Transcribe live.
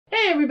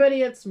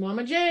everybody, it's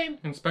Mama J.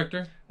 And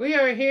Spectre. We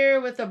are here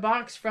with a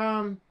box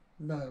from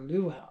the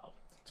Luau.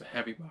 It's a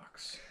heavy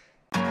box.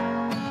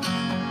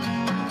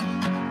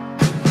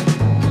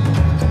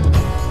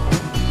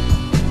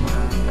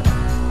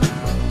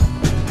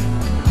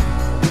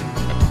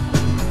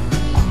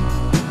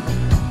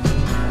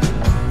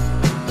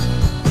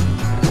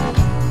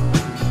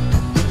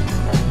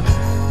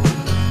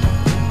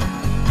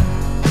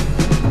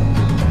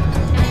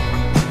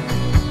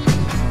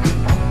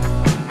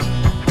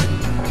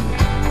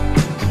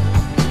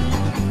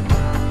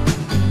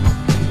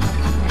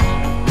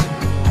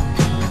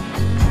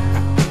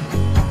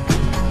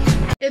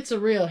 It's a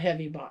real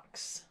heavy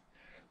box.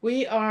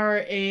 We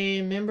are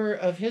a member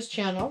of his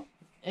channel,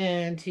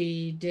 and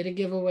he did a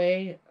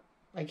giveaway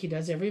like he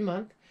does every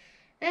month.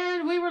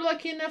 And we were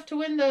lucky enough to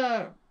win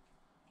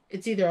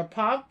it's either a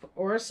pop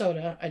or a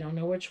soda, I don't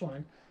know which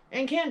one,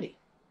 and candy.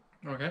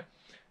 Okay.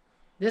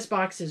 This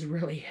box is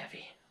really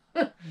heavy.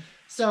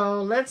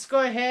 So let's go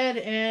ahead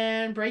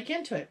and break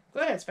into it.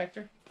 Go ahead,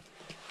 Spectre.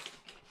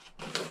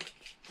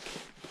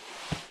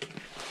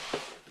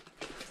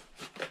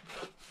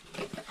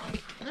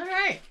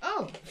 Alright.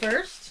 Oh,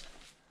 first.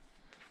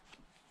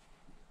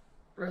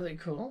 Really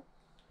cool.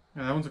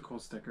 Yeah, that one's a cool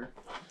sticker.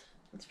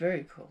 It's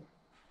very cool.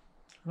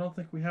 I don't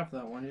think we have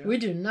that one yet. We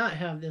do not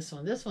have this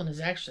one. This one is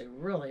actually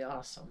really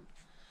awesome.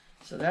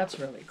 So that's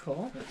really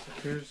cool. Okay, so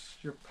here's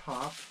your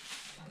pop.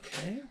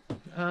 Okay.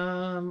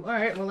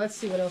 Alright, well let's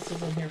see what else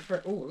is in here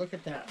first. Oh, look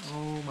at that.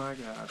 Oh my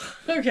god.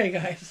 Okay,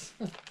 guys.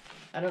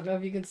 I don't know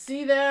if you can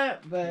see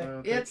that,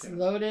 but it's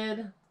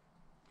loaded.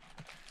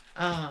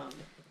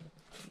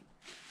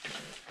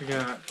 We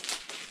got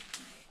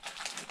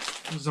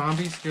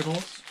zombie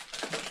Skittles,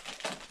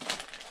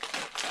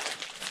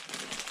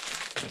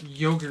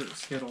 yogurt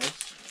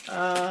Skittles.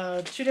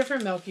 2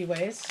 different Milky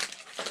Ways.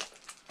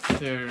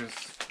 There's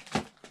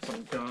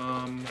some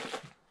gum.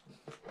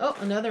 Oh,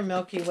 another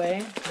Milky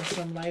Way with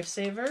some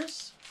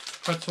Lifesavers.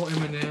 Pretzel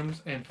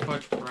M&Ms and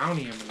fudge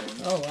brownie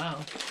M&Ms. Oh wow.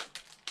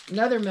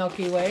 Another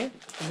Milky Way.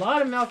 A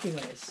lot of Milky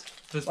Ways.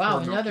 Wow,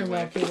 another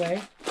Milky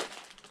Way.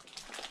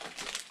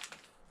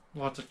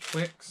 Lots of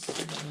Twix.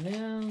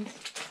 M&Ms.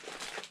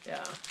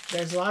 Yeah,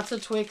 there's lots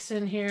of Twix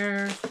in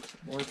here.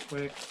 More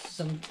Twix.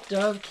 Some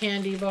Dove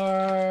candy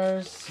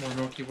bars. More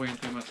Milky Way and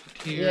 3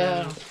 Musketeers.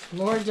 Yeah,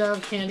 more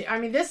Dove candy. I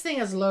mean, this thing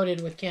is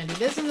loaded with candy.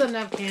 This is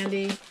enough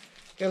candy.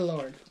 Good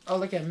Lord. Oh,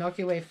 look at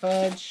Milky Way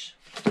fudge.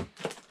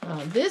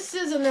 This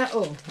is enough.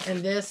 Oh,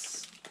 and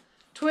this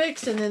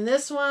Twix. And then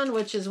this one,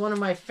 which is one of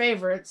my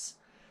favorites.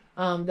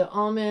 The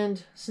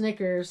almond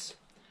Snickers.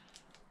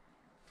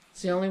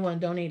 It's the only one.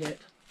 Don't eat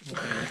it.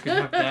 Okay, you can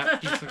have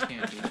that piece of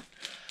candy.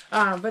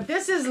 But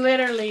this is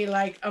literally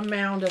like a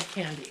mound of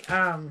candy.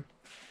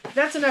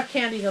 That's enough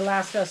candy to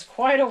last us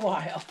quite a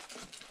while.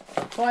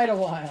 Quite a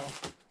while.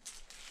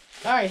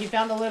 Alright, he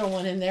found a little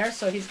one in there,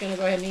 so he's going to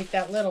go ahead and eat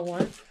that little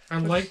one. I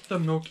like the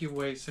Milky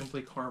Way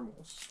Simply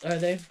Caramels. Are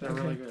they? They're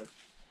really good.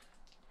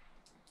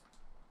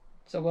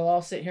 So we'll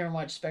all sit here and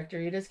watch Spectre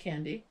eat his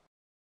candy.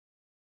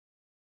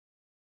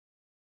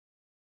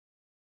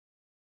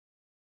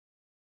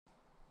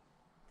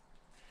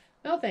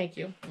 No, thank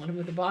you. Want to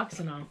move the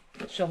box and I'll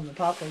show them the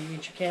pop while you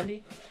eat your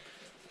candy.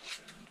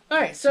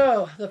 Alright,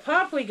 so the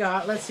pop we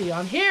got, let's see,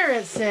 on here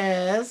it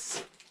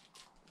says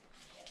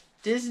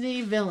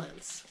Disney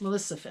Villains,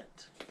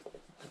 Maleficent.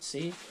 Let's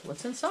see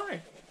what's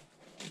inside.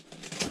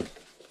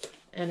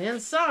 And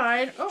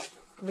inside, oh,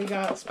 we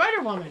got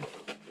Spider-Woman,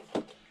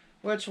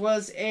 which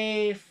was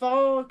a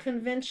Fall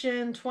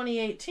Convention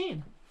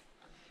 2018.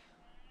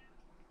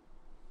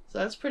 So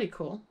that's pretty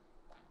cool.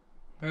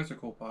 That's a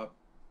cool pop.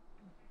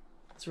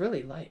 It's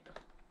really light.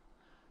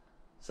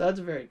 So that's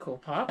a very cool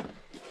pop.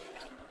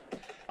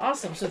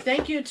 Awesome. So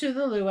thank you to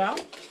the Luau.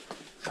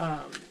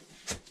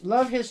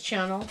 Love his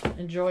channel.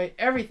 Enjoy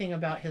everything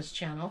about his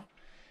channel.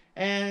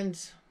 And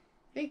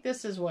I think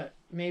this is what,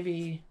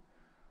 maybe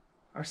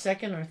our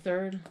second or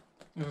third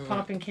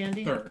pop and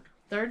candy?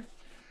 Third?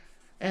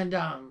 And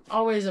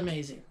always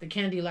amazing. The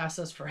candy lasts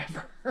us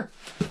forever.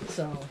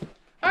 So,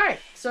 alright.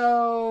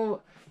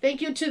 So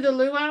thank you to the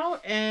Luau,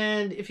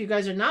 and if you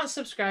guys are not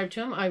subscribed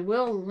to him, I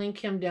will link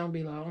him down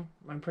below.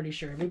 I'm pretty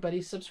sure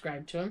everybody's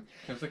subscribed to him.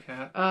 Here's a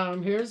cat.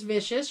 Here's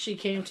Vicious. She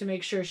came to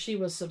make sure she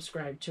was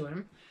subscribed to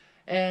him.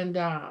 And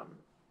other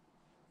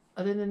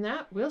than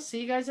that, we'll see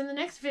you guys in the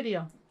next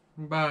video.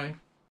 Bye.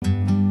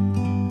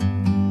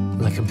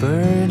 Like a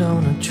bird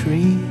on a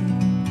tree,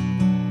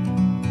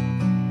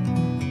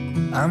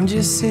 I'm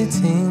just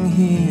sitting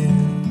here.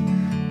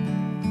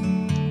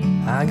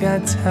 I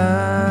got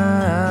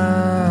time,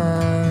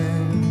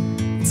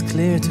 it's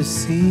clear to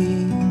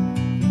see.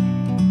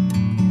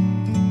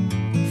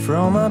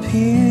 From up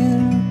here,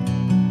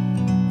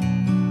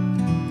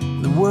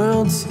 the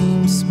world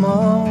seems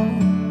small.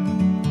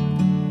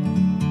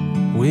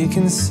 We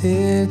can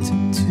sit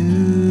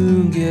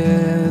together.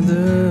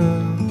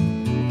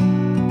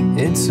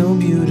 It's so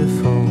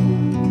beautiful,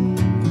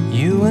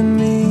 you and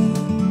me.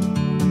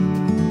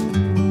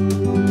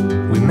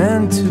 We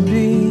meant to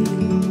be